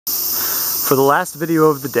for the last video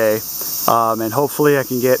of the day, and hopefully I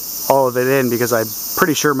can get all of it in because I'm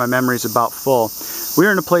pretty sure my memory is about full.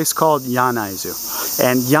 We're in a place called Yanaizu,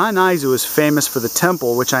 and Yanaizu is famous for the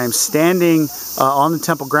temple, which I am standing on the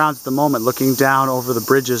temple grounds at the moment, looking down over the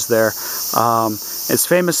bridges there. It's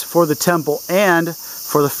famous for the temple and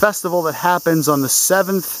for the festival that happens on the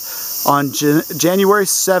 7th, on January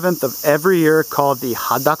 7th of every year, called the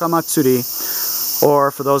Hadaka Matsuri,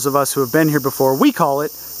 or for those of us who have been here before, we call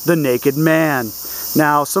it the Naked Man.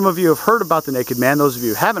 Now, some of you have heard about the Naked Man. Those of you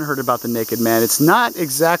who haven't heard about the Naked Man, it's not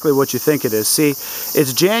exactly what you think it is. See,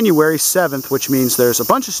 it's January 7th, which means there's a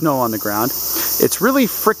bunch of snow on the ground. It's really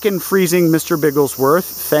frickin' freezing, Mr. Bigglesworth.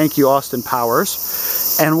 Thank you, Austin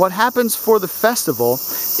Powers. And what happens for the festival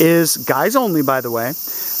is, guys only, by the way,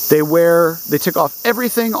 they take off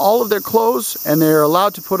everything, all of their clothes, and they're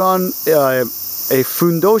allowed to put on a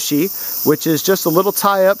fundoshi, which is just a little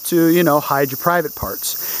tie-up to, you know, hide your private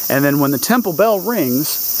parts. And then when the temple bell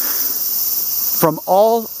rings, from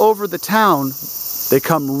all over the town, they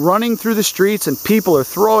come running through the streets, and people are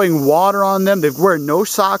throwing water on them. They wear no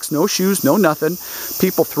socks, no shoes, no nothing.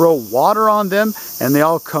 People throw water on them, and they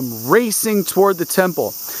all come racing toward the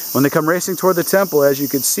temple. When they come racing toward the temple, as you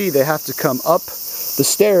can see, they have to come up the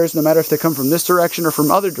stairs, no matter if they come from this direction or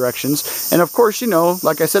from other directions. And of course, you know,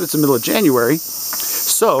 like I said, it's the middle of January,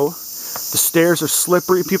 so the stairs are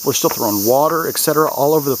slippery, people are still throwing water, etc.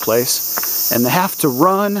 all over the place, and they have to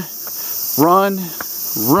run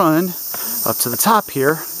up to the top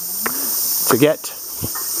here to get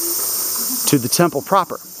to the temple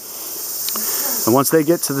proper. And once they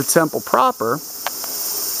get to the temple proper,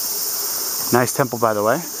 nice temple by the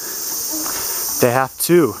way, they have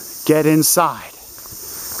to get inside.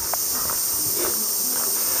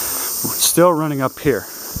 Still running up here.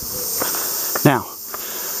 Now,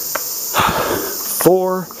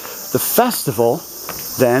 for the festival,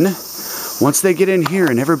 then, once they get in here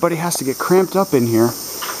and everybody has to get cramped up in here,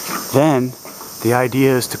 then the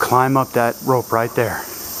idea is to climb up that rope right there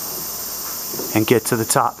and get to the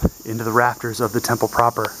top, into the rafters of the temple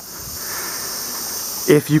proper.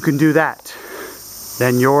 If you can do that,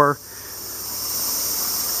 then your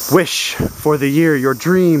wish for the year, your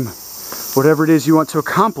dream, whatever it is you want to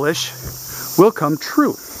accomplish, will come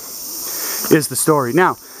true, is the story.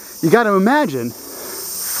 Now, you got to imagine,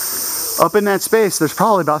 up in that space, there's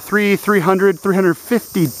probably about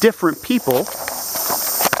 350 different people,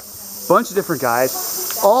 bunch of different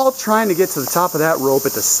guys, all trying to get to the top of that rope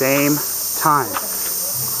at the same time.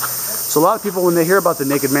 So a lot of people, when they hear about the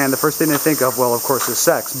Naked Man, the first thing they think of, well, of course, is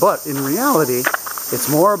sex. But in reality, it's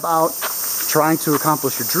more about trying to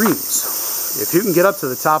accomplish your dreams. If you can get up to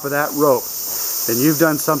the top of that rope, then you've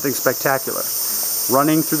done something spectacular.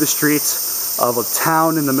 Running through the streets of a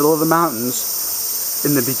town in the middle of the mountains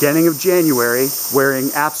in the beginning of January,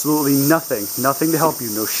 wearing absolutely nothing to help you.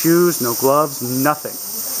 No shoes, no gloves, nothing.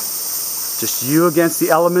 Just you against the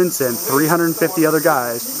elements and 350 other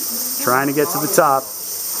guys trying to get to the top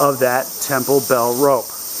of that temple bell rope.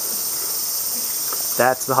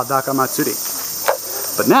 That's the Hadaka Matsuri.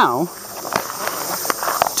 But now,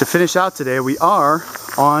 to finish out today, we are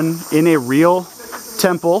in a real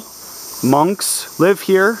temple. Monks live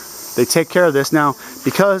here. They take care of this. Now,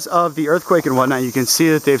 because of the earthquake and whatnot, you can see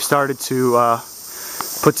that they've started to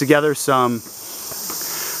put together some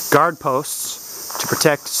guard posts to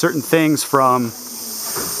protect certain things from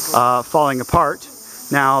falling apart.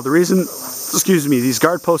 Now, the reason, these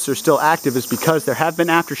guard posts are still active is because there have been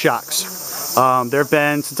aftershocks. There have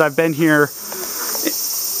been, since I've been here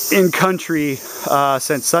in country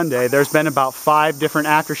since Sunday, there's been about 5 different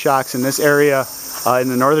aftershocks in this area, in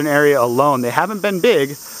the northern area alone. They haven't been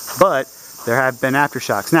big, but there have been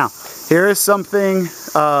aftershocks. Now, here is something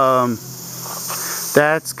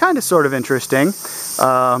that's kind of sort of interesting.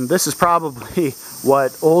 This is probably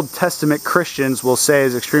what Old Testament Christians will say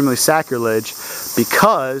is extremely sacrilege,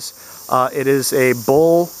 because it is a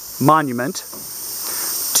bull monument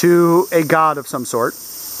to a god of some sort.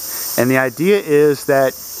 And the idea is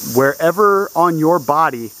that wherever on your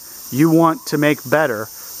body you want to make better,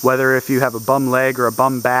 whether if you have a bum leg or a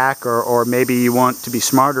bum back, or maybe you want to be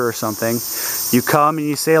smarter or something, you come and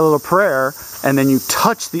you say a little prayer, and then you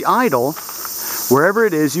touch the idol wherever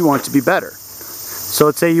it is you want to be better. So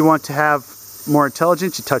let's say you want to have more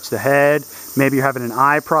intelligence, you touch the head. Maybe you're having an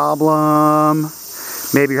eye problem.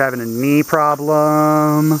 Maybe you're having a knee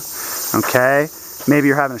problem. Okay? Maybe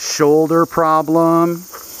you're having a shoulder problem.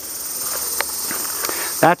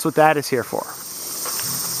 That's what that is here for.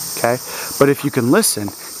 Okay? But if you can listen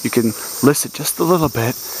just a little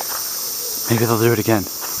bit, maybe they'll do it again.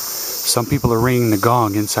 Some people are ringing the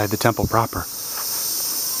gong inside the temple proper.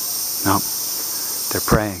 No, they're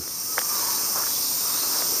praying.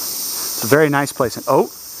 It's a very nice place. And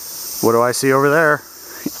oh, what do I see over there?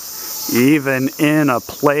 Even in a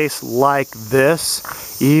place like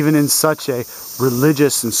this, even in such a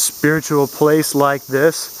religious and spiritual place like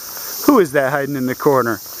this, who is that hiding in the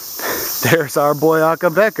corner? There's our boy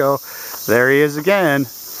Akabeko. There he is again.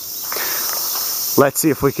 Let's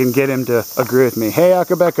see if we can get him to agree with me. Hey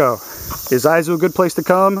Akabeko, is Aizu a good place to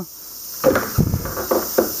come?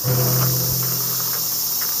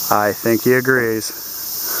 I think he agrees.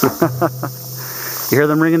 You hear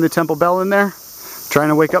them ringing the temple bell in there? Trying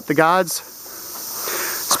to wake up the gods?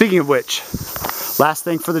 Speaking of which, last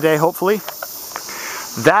thing for the day hopefully.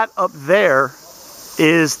 That up there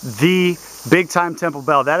is the big time temple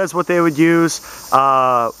bell. That is what they would use.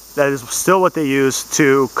 That is still what they use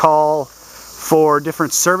to call for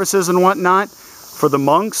different services and whatnot for the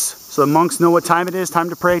monks. So the monks know what time it is, time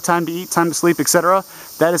to pray, time to eat, time to sleep, etc.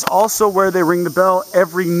 That is also where they ring the bell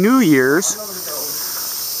every New Year's.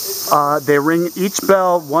 They ring each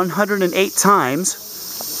bell 108 times.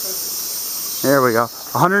 There we go.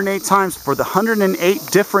 108 times for the 108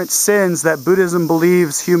 different sins that Buddhism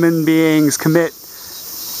believes human beings commit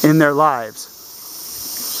in their lives.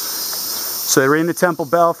 So they ring the temple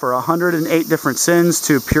bell for 108 different sins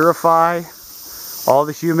to purify all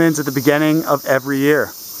the humans at the beginning of every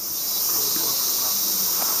year.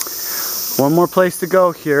 One more place to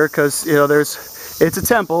go here, because you know it's a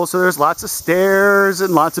temple, so there's lots of stairs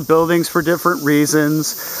and lots of buildings for different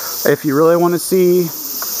reasons. If you really want to see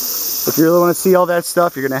all that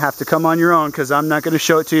stuff, you're going to have to come on your own, because I'm not going to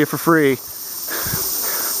show it to you for free.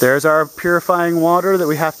 There's our purifying water that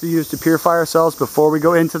we have to use to purify ourselves before we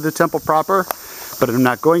go into the temple proper. But I'm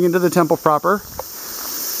not going into the temple proper.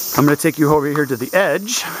 I'm going to take you over here to the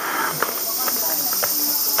edge.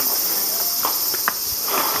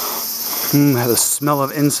 The smell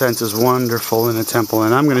of incense is wonderful in a temple,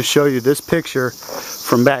 and I'm going to show you this picture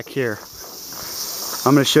from back here.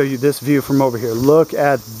 I'm going to show you this view from over here. Look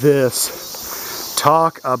at this.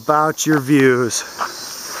 Talk about your views.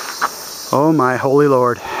 Oh my holy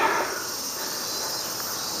Lord.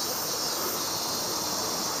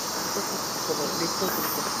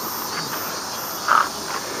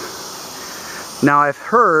 Now I've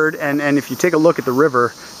heard, and if you take a look at the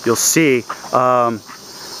river, you'll see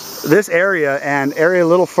this area and area a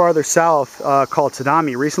little farther south called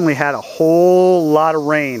Tadami recently had a whole lot of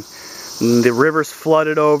rain. The rivers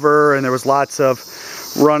flooded over and there was lots of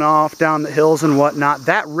runoff down the hills and whatnot.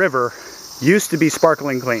 That river used to be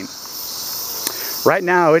sparkling clean. Right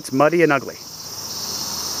now it's muddy and ugly. In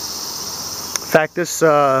fact,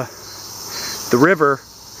 the river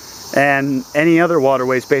and any other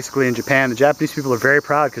waterways basically in Japan, the Japanese people are very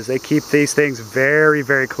proud because they keep these things very,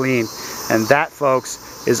 very clean. And that, folks,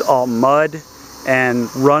 is all mud and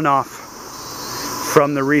runoff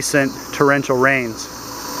from the recent torrential rains.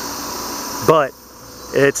 But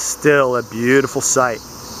it's still a beautiful sight.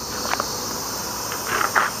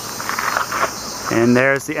 And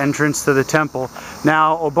there's the entrance to the temple.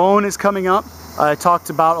 Now, Obon is coming up. I talked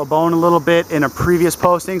about Obon a little bit in a previous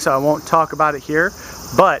posting, so I won't talk about it here.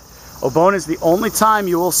 But Obon is the only time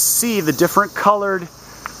you will see the different colored,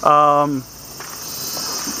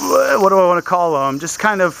 what do I want to call them? Just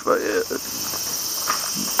kind of,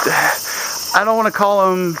 I don't want to call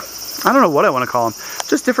them, I don't know what I want to call them.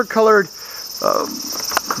 Just different colored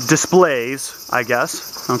displays, I guess.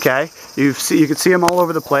 Okay, you can see them all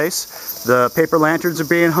over the place. The paper lanterns are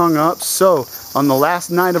being hung up. So on the last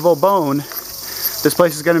night of Obon, this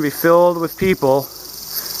place is going to be filled with people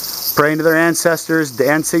praying to their ancestors,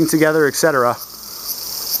 dancing together, etc.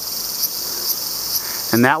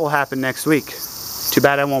 And that will happen next week. Too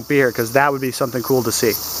bad I won't be here, because that would be something cool to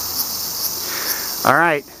see.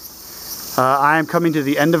 Alright, I am coming to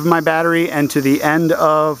the end of my battery and to the end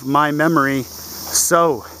of my memory.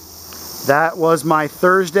 So, that was my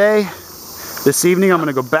Thursday. This evening I'm going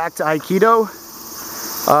to go back to Aikido.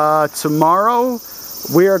 Tomorrow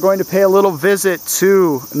we are going to pay a little visit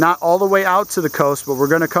to, not all the way out to the coast, but we're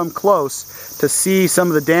going to come close to see some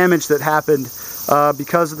of the damage that happened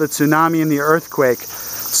because of the tsunami and the earthquake.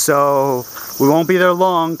 So we won't be there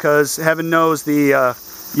long, because heaven knows the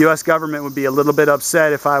US government would be a little bit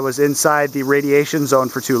upset if I was inside the radiation zone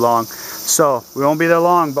for too long. So we won't be there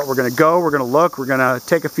long, but we're going to go, we're going to look, we're going to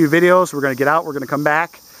take a few videos, we're going to get out, we're going to come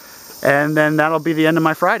back, and then that'll be the end of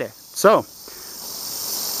my Friday. So,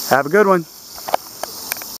 have a good one.